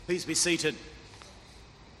Please be seated.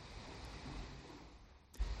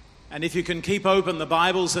 And if you can keep open the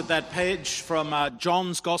Bibles at that page from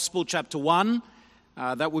John's Gospel, chapter 1,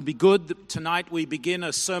 that would be good. Tonight we begin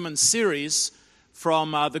a sermon series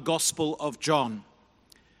from the Gospel of John.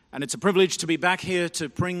 And it's a privilege to be back here to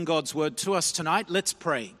bring God's word to us tonight. Let's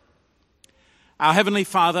pray. Our Heavenly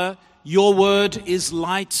Father, your word is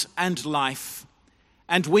light and life.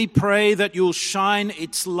 And we pray that you'll shine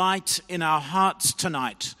its light in our hearts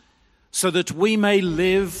tonight, so that we may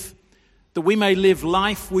live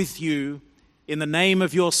life with you in the name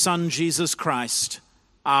of your Son, Jesus Christ.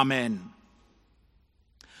 Amen.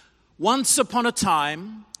 Once upon a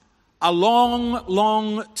time, a long,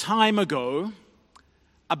 long time ago,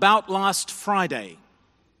 about last Friday.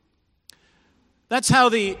 That's how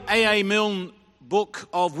the A.A. Milne book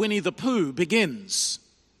of Winnie the Pooh begins.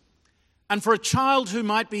 And for a child who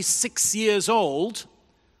might be 6 years old,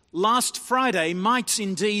 last Friday might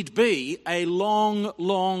indeed be a long,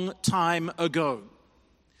 long time ago.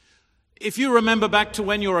 If you remember back to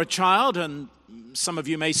when you were a child, and some of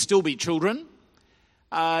you may still be children,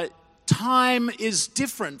 time is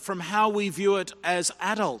different from how we view it as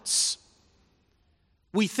adults.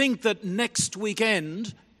 We think that next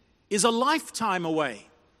weekend is a lifetime away.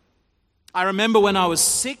 I remember when I was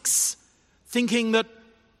 6, thinking that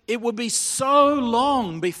it would be so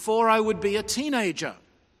long before I would be a teenager.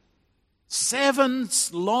 7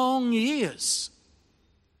 long years.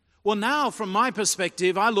 Well, now, from my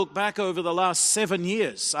perspective, I look back over the last 7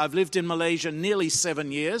 years. I've lived in Malaysia nearly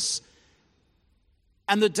 7 years.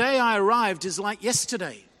 And the day I arrived is like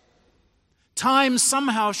yesterday. Time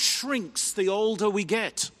somehow shrinks the older we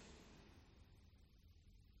get.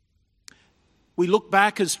 We look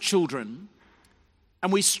back as children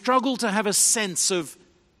and we struggle to have a sense of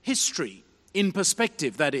history, in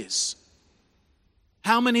perspective, that is.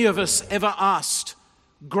 How many of us ever asked,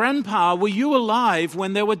 "Grandpa, were you alive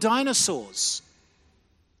when there were dinosaurs?"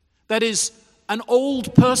 That is, an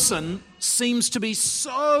old person seems to be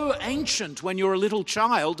so ancient when you're a little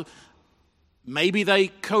child, maybe they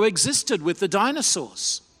coexisted with the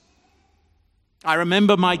dinosaurs. I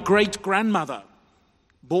remember my great-grandmother,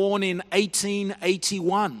 born in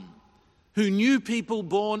 1881, who knew people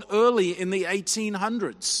born early in the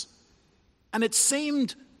 1800s. And it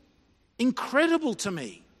seemed incredible to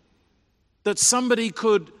me that somebody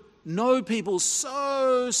could know people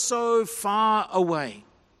so far away.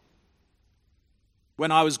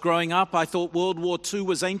 When I was growing up, I thought World War II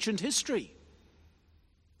was ancient history.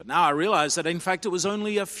 But now I realize that, in fact, it was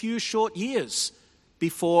only a few short years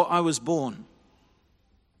before I was born.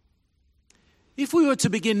 If we were to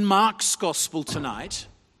begin Mark's Gospel tonight,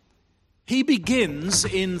 he begins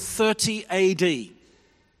in 30 AD.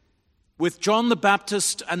 with John the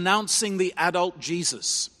Baptist announcing the adult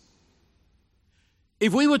Jesus.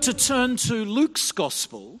 If we were to turn to Luke's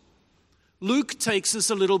Gospel, Luke takes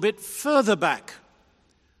us a little bit further back,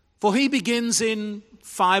 for he begins in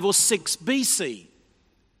 5 or 6 BC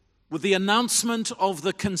with the announcement of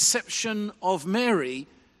the conception of Mary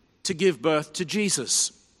to give birth to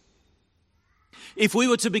Jesus. If we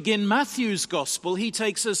were to begin Matthew's Gospel, he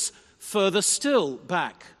takes us further still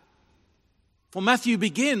back. For Matthew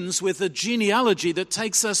begins with a genealogy that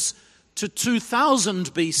takes us to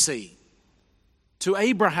 2000 BC, to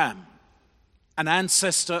Abraham, an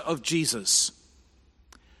ancestor of Jesus.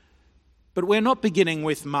 But we're not beginning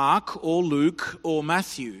with Mark or Luke or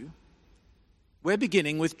Matthew. We're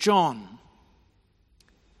beginning with John.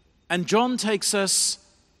 And John takes us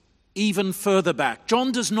even further back.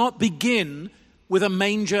 John does not begin with a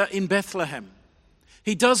manger in Bethlehem.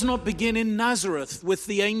 He does not begin in Nazareth with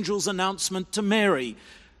the angel's announcement to Mary.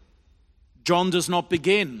 John does not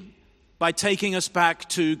begin by taking us back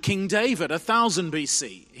to King David, 1000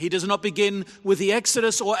 BC. He does not begin with the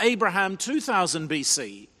Exodus or Abraham, 2000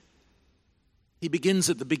 BC. He begins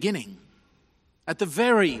at the beginning, at the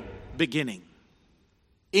very beginning.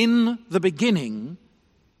 In the beginning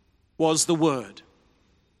was the Word.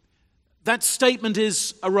 That statement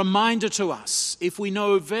is a reminder to us, if we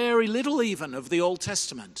know very little even of the Old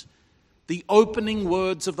Testament, the opening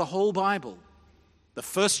words of the whole Bible, the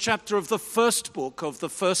first chapter of the first book of the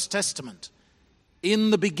First Testament.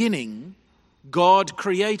 In the beginning, God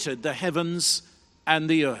created the heavens and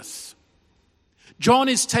the earth. John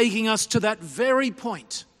is taking us to that very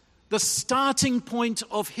point, the starting point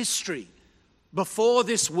of history, before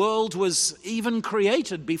this world was even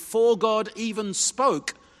created, before God even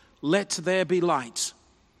spoke, "Let there be light."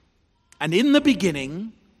 And in the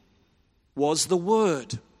beginning was the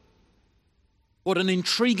Word. What an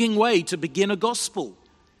intriguing way to begin a gospel.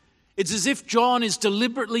 It's as if John is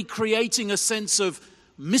deliberately creating a sense of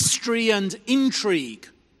mystery and intrigue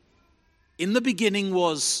In the beginning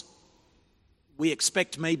was, we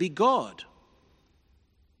expect maybe God.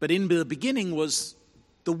 But in the beginning was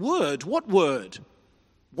the Word. What word?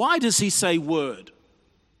 Why does he say word?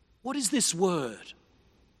 What is this word?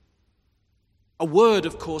 A word,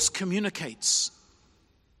 of course, communicates,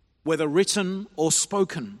 whether written or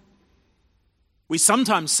spoken. We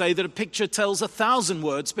sometimes say that a picture tells 1,000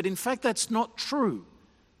 words, but in fact that's not true.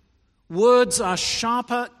 Words are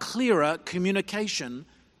sharper, clearer communication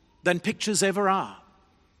than pictures ever are.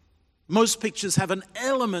 Most pictures have an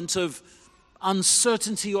element of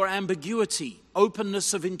uncertainty or ambiguity,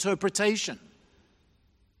 openness of interpretation.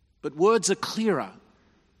 But words are clearer.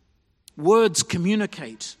 Words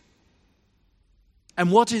communicate.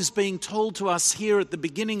 And what is being told to us here at the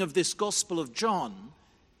beginning of this Gospel of John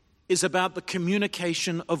is about the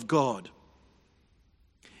communication of God.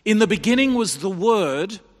 In the beginning was the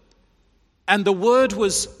Word, and the Word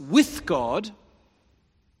was with God.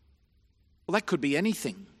 Well, that could be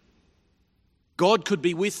anything. God could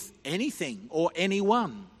be with anything or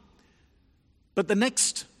anyone. But the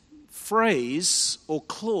next phrase or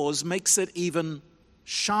clause makes it even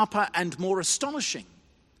sharper and more astonishing.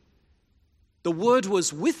 The Word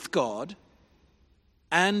was with God,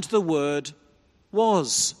 and the Word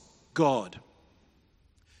was God.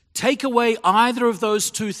 Take away either of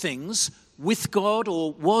those two things, with God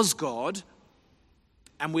or was God,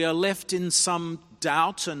 and we are left in some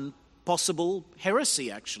doubt and possible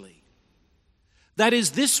heresy, actually. That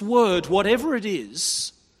is, this word, whatever it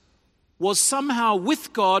is, was somehow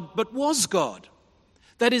with God but was God.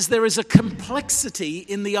 That is, there is a complexity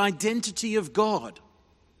in the identity of God.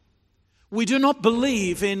 We do not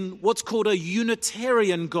believe in what's called a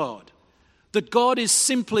Unitarian God, that God is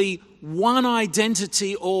simply one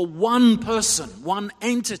identity or one person, one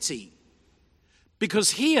entity.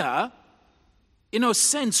 Because here, in a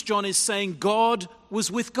sense, John is saying God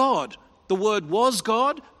was with God. The Word was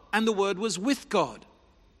God, and the Word was with God.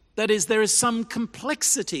 That is, there is some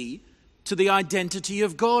complexity to the identity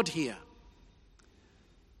of God here.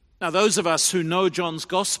 Now, those of us who know John's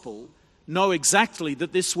Gospel know exactly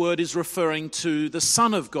that this word is referring to the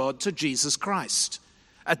Son of God, to Jesus Christ.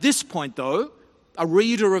 At this point, though, a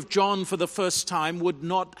reader of John for the first time would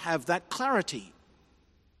not have that clarity.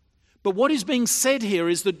 But what is being said here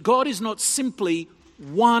is that God is not simply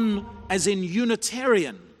one as in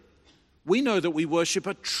Unitarian. We know that we worship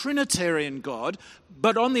a Trinitarian God,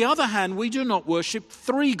 but on the other hand, we do not worship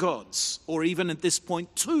three gods, or even at this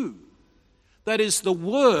point, two. That is, the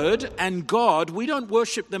Word and God, we don't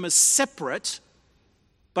worship them as separate,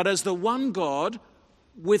 but as the one God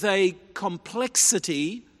with a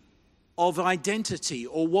complexity of identity,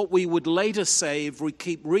 or what we would later say, if we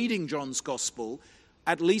keep reading John's Gospel,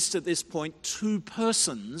 at least at this point, two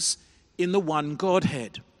persons in the one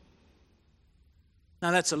Godhead.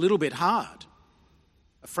 Now, that's a little bit hard.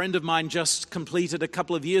 A friend of mine just completed a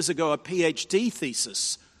couple of years ago a PhD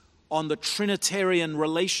thesis on the Trinitarian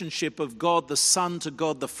relationship of God the Son to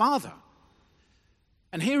God the Father.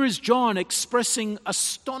 And here is John expressing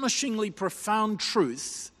astonishingly profound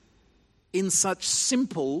truth in such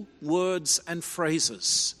simple words and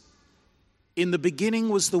phrases. In the beginning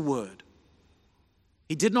was the Word.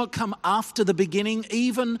 He did not come after the beginning,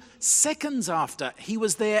 even seconds after. He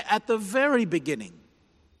was there at the very beginning.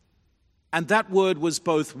 And that Word was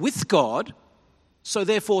both with God, so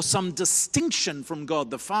therefore some distinction from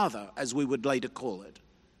God the Father, as we would later call it,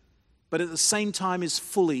 but at the same time is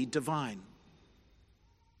fully divine.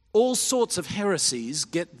 All sorts of heresies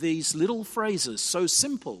get these little phrases so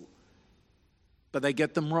simple, but they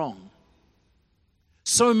get them wrong.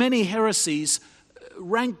 So many heresies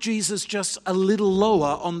rank Jesus just a little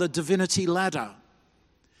lower on the divinity ladder.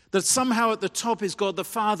 That somehow at the top is God the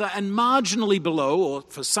Father, and marginally below, or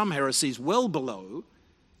for some heresies well below,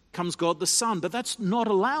 comes God the Son. But that's not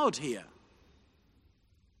allowed here.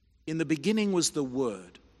 In the beginning was the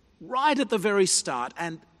Word, right at the very start,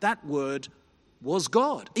 and that Word was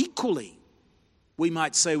God. Equally, we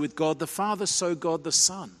might say with God the Father, so God the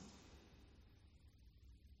Son.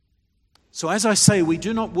 So as I say, we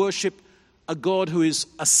do not worship a God who is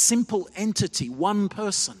a simple entity, one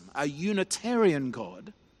person, a Unitarian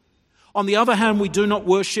God. On the other hand, we do not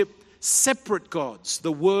worship separate gods,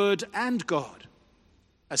 the Word and God,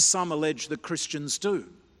 as some allege that Christians do.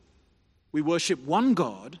 We worship one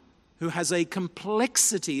God who has a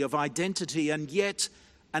complexity of identity and yet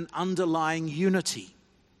an underlying unity.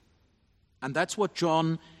 And that's what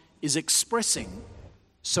John is expressing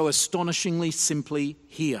so astonishingly simply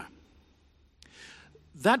here.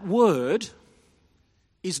 That word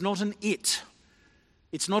is not an it.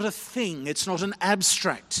 It's not a thing. It's not an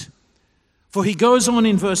abstract. For he goes on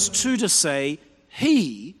in verse 2 to say,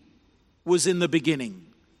 He was in the beginning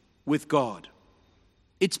with God.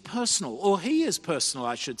 It's personal, or he is personal,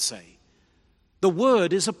 I should say. The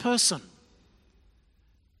Word is a person.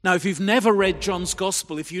 Now, if you've never read John's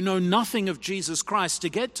Gospel, if you know nothing of Jesus Christ, to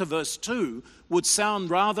get to verse 2 would sound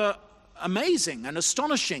rather amazing and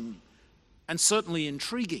astonishing and certainly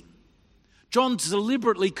intriguing. John's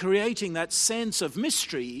deliberately creating that sense of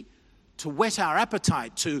mystery to whet our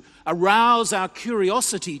appetite, to arouse our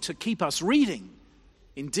curiosity, to keep us reading,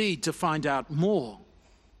 indeed to find out more.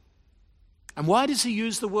 And why does he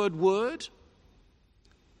use the word?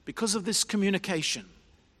 Because of this communication.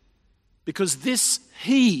 Because this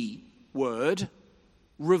he word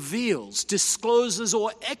reveals, discloses,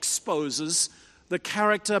 or exposes the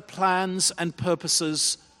character, plans, and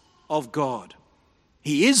purposes of God.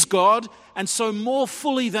 He is God, and so more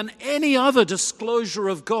fully than any other disclosure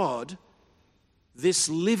of God, this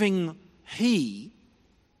living he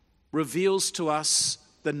reveals to us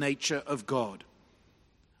the nature of God.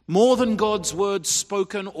 More than God's words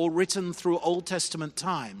spoken or written through Old Testament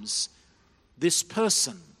times, this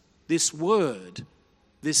person, this word,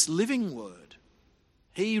 this living word,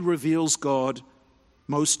 he reveals God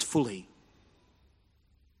most fully.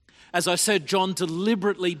 As I said, John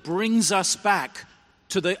deliberately brings us back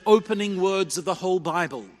to the opening words of the whole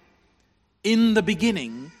Bible. In the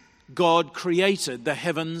beginning, God created the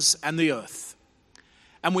heavens and the earth.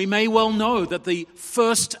 And we may well know that the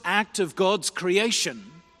first act of God's creation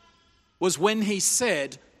was when he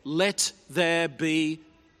said, "Let there be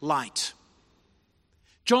light."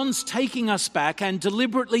 John's taking us back and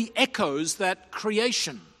deliberately echoes that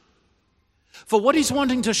creation. For what he's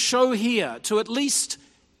wanting to show here, to at least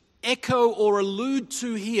echo or allude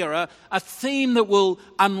to here, a theme that will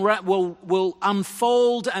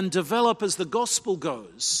unfold and develop as the gospel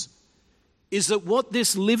goes, is that what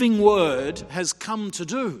this living word has come to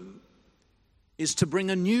do is to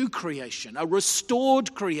bring a new creation, a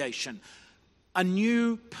restored creation, a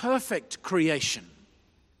new perfect creation.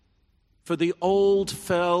 For the old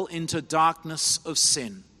fell into darkness of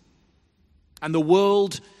sin. And the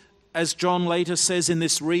world, as John later says in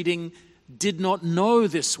this reading, did not know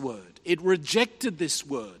this word. It rejected this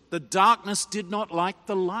word. The darkness did not like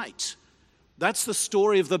the light. That's the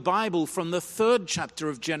story of the Bible from the 3rd chapter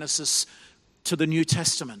of Genesis to the New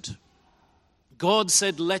Testament. God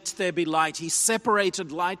said, "Let there be light." He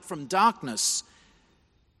separated light from darkness.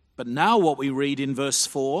 But now what we read in verse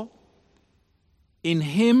 4, in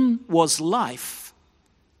him was life,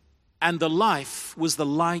 and the life was the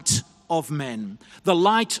light of men. The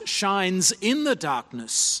light shines in the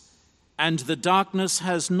darkness, and the darkness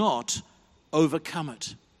has not overcome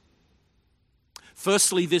it.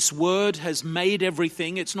 Firstly, this word has made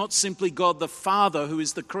everything. It's not simply God the Father who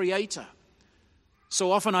is the creator.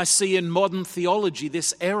 So often I see in modern theology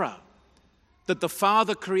this error, that the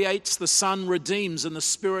Father creates, the Son redeems, and the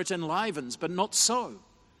Spirit enlivens, but not so.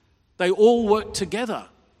 They all work together,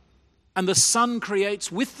 and the Son creates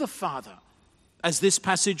with the Father. As this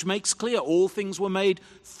passage makes clear, all things were made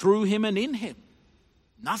through him and in him.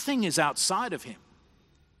 Nothing is outside of him.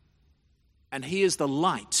 And he is the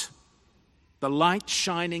light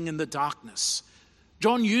shining in the darkness.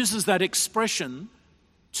 John uses that expression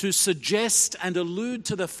to suggest and allude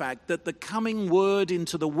to the fact that the coming word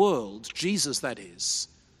into the world, Jesus that is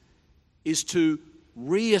to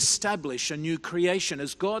re-establish a new creation.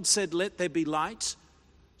 As God said, "Let there be light,"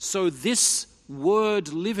 so this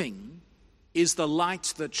word living is the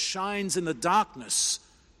light that shines in the darkness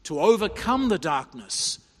to overcome the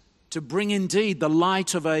darkness, to bring indeed the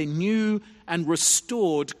light of a new and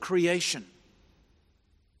restored creation.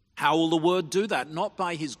 How will the word do that? Not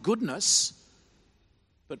by his goodness,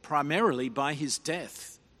 but primarily by his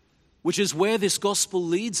death, which is where this gospel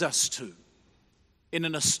leads us to, in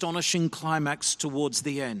an astonishing climax towards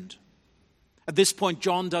the end. At this point,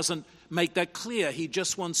 John doesn't make that clear. He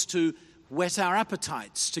just wants to whet our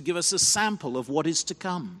appetites, to give us a sample of what is to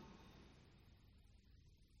come.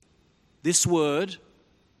 This word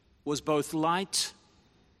was both light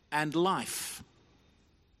and life.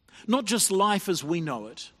 Not just life as we know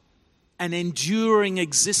it, an enduring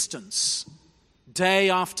existence, day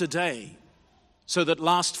after day, so that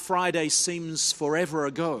last Friday seems forever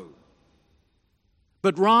ago,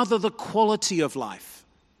 but rather the quality of life,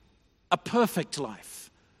 a perfect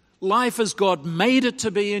life, life as God made it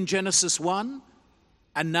to be in Genesis 1,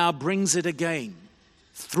 and now brings it again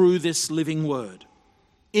through this living word.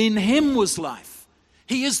 In him was life.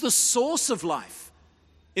 He is the source of life.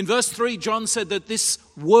 In verse 3, John said that this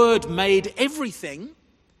word made everything,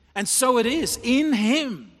 and so it is. In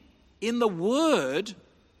him, in the word,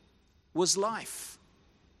 was life.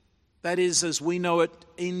 That is, as we know it,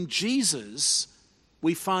 in Jesus,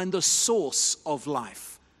 we find the source of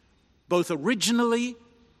life, both originally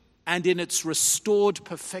and in its restored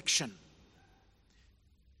perfection.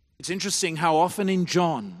 It's interesting how often in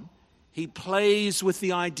John he plays with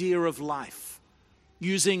the idea of life,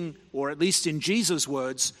 using, or at least in Jesus'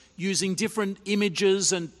 words, using different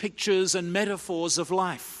images and pictures and metaphors of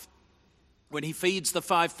life. When he feeds the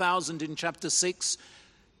 5,000 in chapter 6,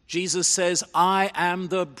 Jesus says, "I am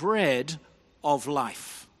the bread of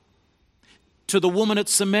life." To the woman at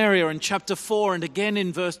Samaria in chapter 4 and again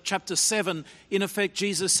in chapter 7, in effect,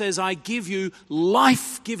 Jesus says, "I give you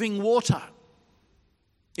life-giving water."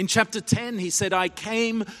 In chapter 10, he said, "I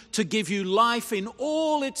came to give you life in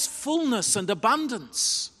all its fullness and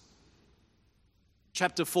abundance."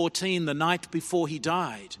 Chapter 14, the night before he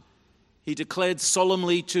died, he declared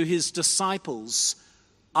solemnly to his disciples,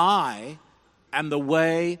 "I am the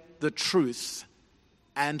way, the truth,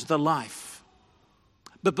 and the life."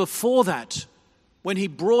 But before that, when he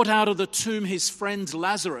brought out of the tomb his friend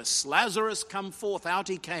Lazarus, "Lazarus, come forth," out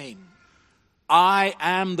he came. "I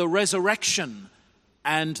am the resurrection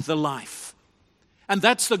and the life." And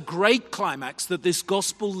that's the great climax that this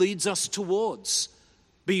gospel leads us towards.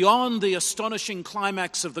 Beyond the astonishing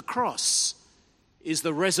climax of the cross is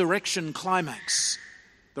the resurrection climax,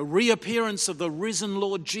 the reappearance of the risen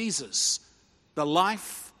Lord Jesus, the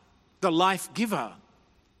life giver.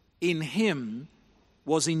 In him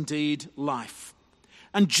was indeed life.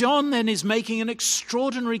 And John then is making an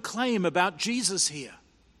extraordinary claim about Jesus here,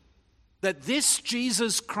 that this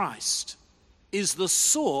Jesus Christ is the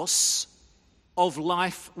source of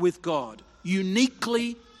life with God,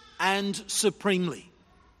 uniquely and supremely.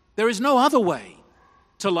 There is no other way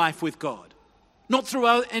to life with God. Not through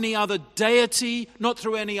any other deity, not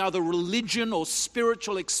through any other religion or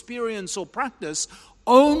spiritual experience or practice,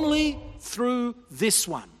 only through this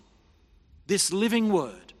one, this living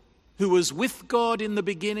Word, who was with God in the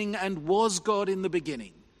beginning and was God in the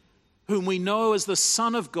beginning, whom we know as the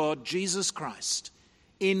Son of God, Jesus Christ.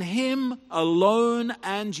 In him alone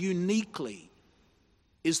and uniquely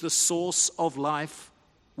is the source of life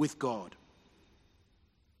with God.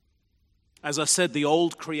 As I said, the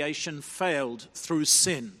old creation failed through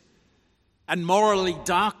sin, and morally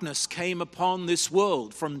darkness came upon this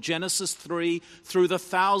world from Genesis 3 through the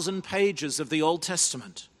 1,000 pages of the Old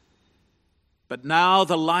Testament. But now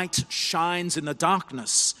the light shines in the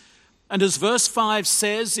darkness, and as verse 5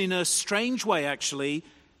 says, in a strange way actually,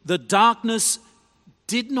 the darkness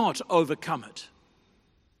did not overcome it.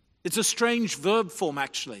 It's a strange verb form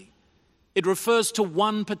actually. It refers to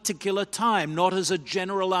one particular time, not as a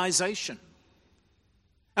generalization.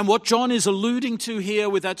 And what John is alluding to here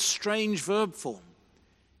with that strange verb form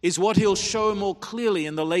is what he'll show more clearly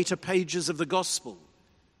in the later pages of the gospel.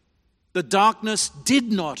 The darkness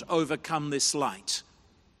did not overcome this light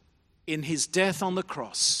in his death on the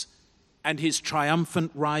cross and his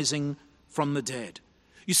triumphant rising from the dead.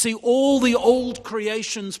 You see, all the old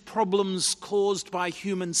creation's problems caused by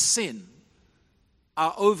human sin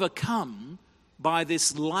are overcome by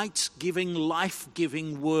this light-giving,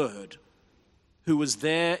 life-giving Word who was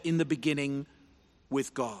there in the beginning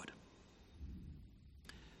with God.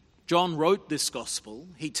 John wrote this gospel,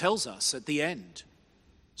 he tells us at the end,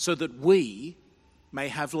 so that we may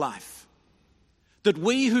have life. That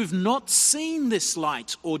we who've not seen this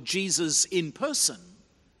light or Jesus in person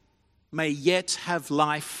may yet have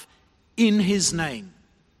life in his name.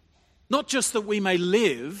 Not just that we may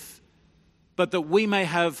live, but that we may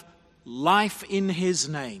have life in his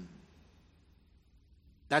name.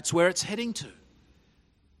 That's where it's heading to.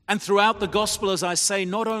 And throughout the gospel, as I say,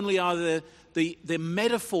 not only are there the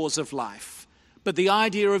metaphors of life, but the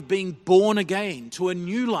idea of being born again to a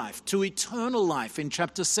new life, to eternal life in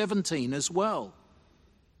chapter 17 as well.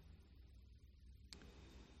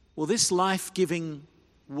 Well, this life-giving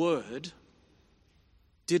Word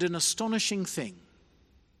did an astonishing thing.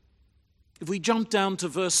 If we jump down to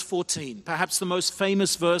verse 14, perhaps the most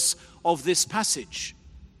famous verse of this passage,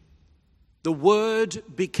 the Word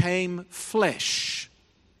became flesh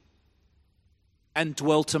and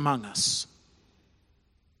dwelt among us.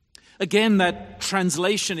 Again, that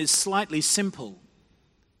translation is slightly simple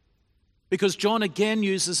because John again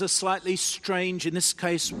uses a slightly strange, in this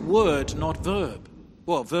case, word, not verb.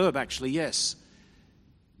 Well, verb actually, yes.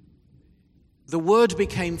 The Word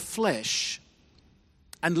became flesh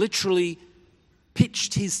and literally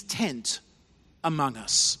pitched his tent among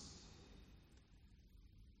us.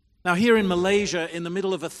 Now, here in Malaysia, in the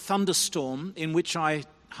middle of a thunderstorm in which I,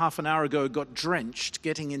 half an hour ago, got drenched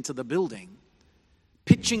getting into the building,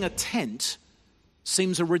 pitching a tent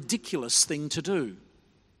seems a ridiculous thing to do.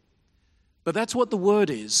 But that's what the Word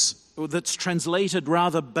is that's translated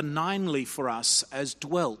rather benignly for us as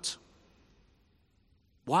dwelt.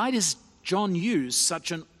 Why does John use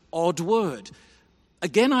such an odd word?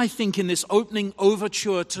 Again, I think in this opening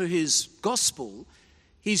overture to his gospel,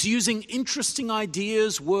 he's using interesting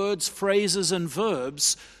ideas, words, phrases, and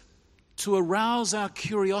verbs to arouse our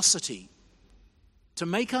curiosity, to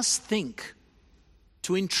make us think,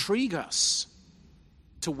 to intrigue us,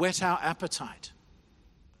 to whet our appetite.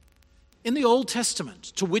 In the Old Testament,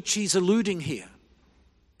 to which he's alluding here,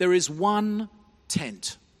 there is one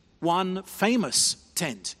tent, one famous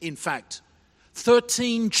tent, in fact.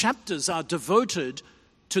 13 chapters are devoted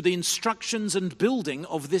to the instructions and building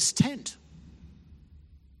of this tent.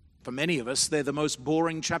 For many of us, they're the most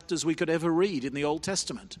boring chapters we could ever read in the Old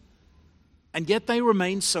Testament. And yet they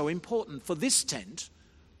remain so important, for this tent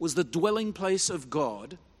was the dwelling place of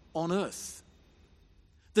God on earth.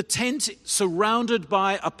 The tent surrounded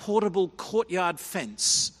by a portable courtyard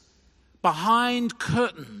fence, behind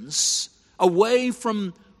curtains, away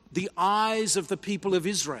from the eyes of the people of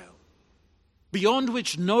Israel, beyond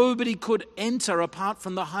which nobody could enter apart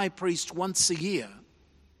from the high priest once a year.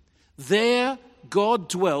 There God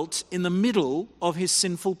dwelt in the middle of his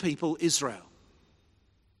sinful people Israel.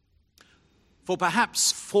 For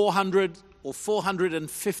perhaps 400 or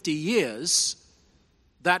 450 years,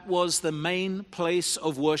 that was the main place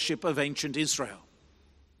of worship of ancient Israel,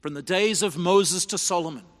 from the days of Moses to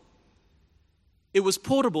Solomon. It was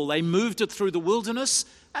portable. They moved it through the wilderness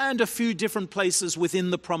and a few different places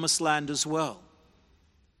within the promised land as well.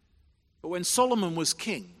 But when Solomon was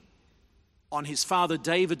king, on his father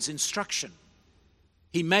David's instruction,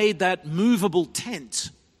 he made that movable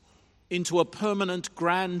tent into a permanent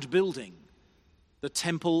grand building, the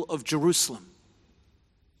Temple of Jerusalem,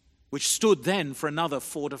 which stood then for another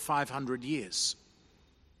 400 to 500 years.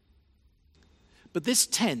 But this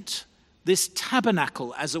tent, this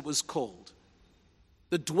tabernacle as it was called,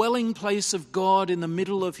 the dwelling place of God in the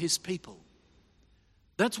middle of his people,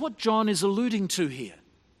 that's what John is alluding to here.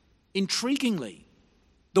 Intriguingly,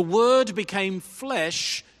 the Word became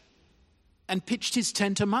flesh and pitched his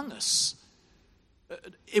tent among us.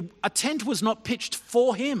 A tent was not pitched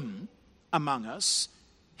for him among us,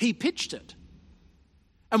 he pitched it.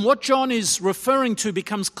 And what John is referring to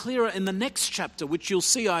becomes clearer in the next chapter, which you'll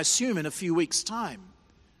see, I assume, in a few weeks' time,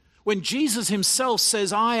 when Jesus himself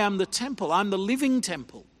says, I am the temple, I'm the living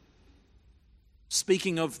temple,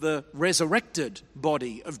 speaking of the resurrected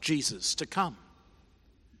body of Jesus to come.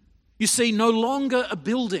 You see, no longer a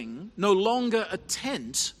building, no longer a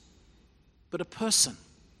tent, but a person.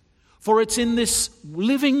 For it's in this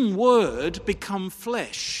living Word become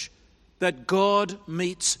flesh that God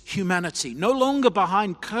meets humanity, no longer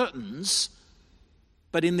behind curtains,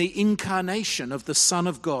 but in the incarnation of the Son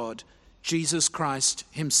of God, Jesus Christ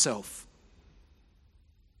himself.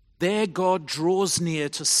 There God draws near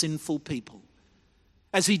to sinful people,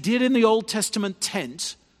 as he did in the Old Testament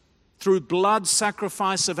tent, through blood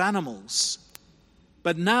sacrifice of animals,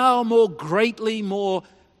 but now more greatly, more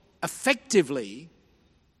effectively,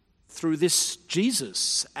 through this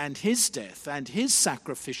Jesus and his death and his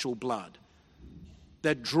sacrificial blood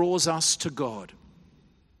that draws us to God.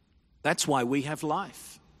 That's why we have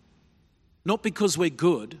life. Not because we're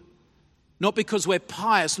good, not because we're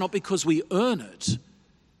pious, not because we earn it.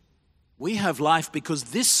 We have life because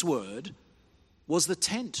this Word was the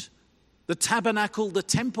tent, the tabernacle, the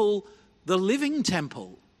temple, the living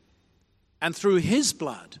temple. And through his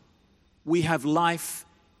blood, we have life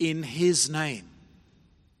in his name.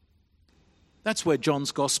 That's where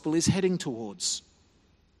John's gospel is heading towards.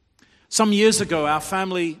 Some years ago, our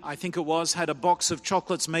family, I think it was, had a box of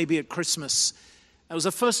chocolates maybe at Christmas. It was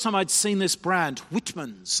the first time I'd seen this brand,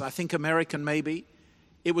 Whitman's, I think American maybe.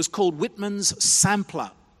 It was called Whitman's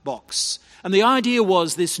Sampler Box. And the idea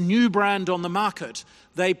was this new brand on the market,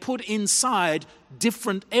 they put inside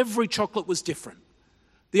every chocolate was different.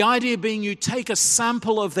 The idea being you take a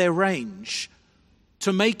sample of their range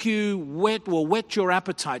to make you whet your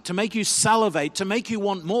appetite, to make you salivate, to make you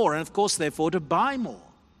want more, and of course, therefore, to buy more.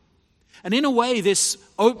 And in a way, this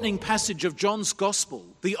opening passage of John's Gospel,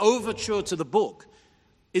 the overture to the book,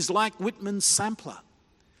 is like Whitman's Sampler.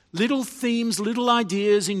 Little themes, little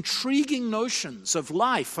ideas, intriguing notions of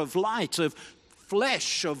life, of light, of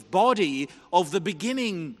flesh, of body, of the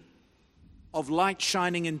beginning of light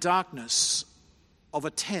shining in darkness, of a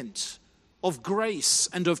tent, of grace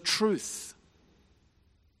and of truth.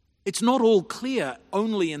 It's not all clear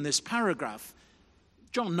only in this paragraph.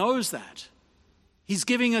 John knows that. He's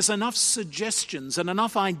giving us enough suggestions and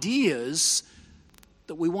enough ideas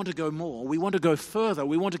that we want to go more. We want to go further.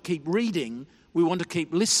 We want to keep reading. We want to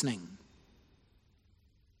keep listening.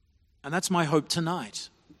 And that's my hope tonight.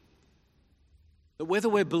 that whether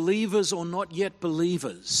we're believers or not yet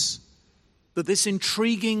believers, that this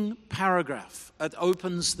intriguing paragraph that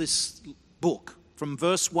opens this book from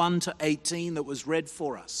verse 1 to 18 that was read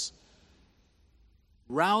for us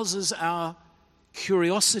rouses our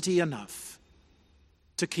curiosity enough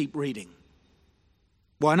to keep reading.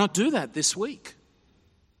 Why not do that this week?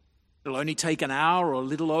 It'll only take an hour or a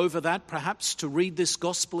little over that, perhaps, to read this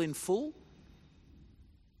gospel in full.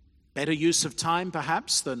 Better use of time,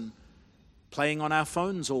 perhaps, than playing on our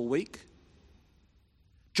phones all week.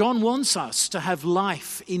 John wants us to have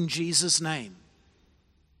life in Jesus' name.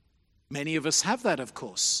 Many of us have that, of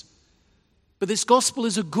course. But this gospel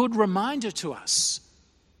is a good reminder to us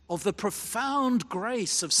of the profound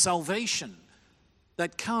grace of salvation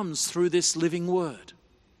that comes through this living word.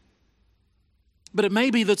 But it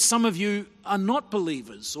may be that some of you are not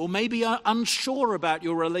believers, or maybe are unsure about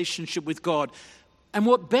your relationship with God. And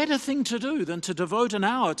what better thing to do than to devote an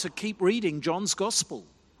hour to keep reading John's gospel?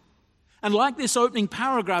 And like this opening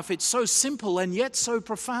paragraph, it's so simple and yet so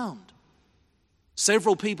profound.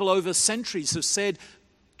 Several people over centuries have said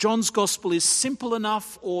John's gospel is simple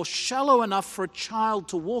enough or shallow enough for a child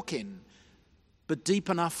to walk in, but deep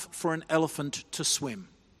enough for an elephant to swim.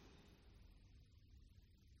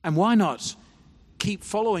 And why not keep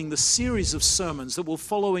following the series of sermons that will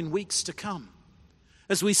follow in weeks to come,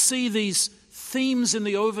 as we see these themes in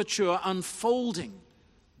the overture unfolding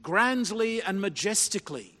grandly and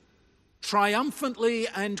majestically, triumphantly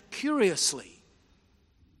and curiously,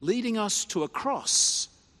 leading us to a cross,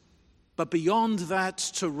 but beyond that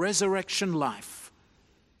to resurrection life.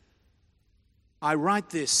 I write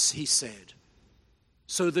this, he said,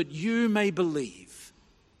 so that you may believe,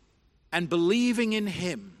 and believing in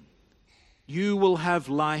him, you will have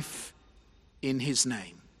life in his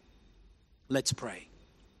name. Let's pray.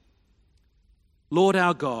 Lord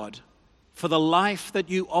our God, for the life that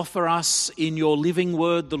you offer us in your living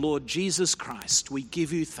word, the Lord Jesus Christ, we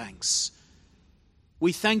give you thanks.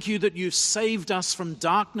 We thank you that you've saved us from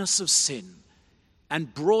darkness of sin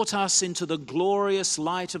and brought us into the glorious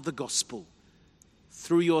light of the gospel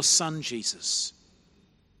through your Son, Jesus.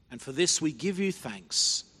 And for this we give you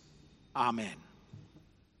thanks. Amen.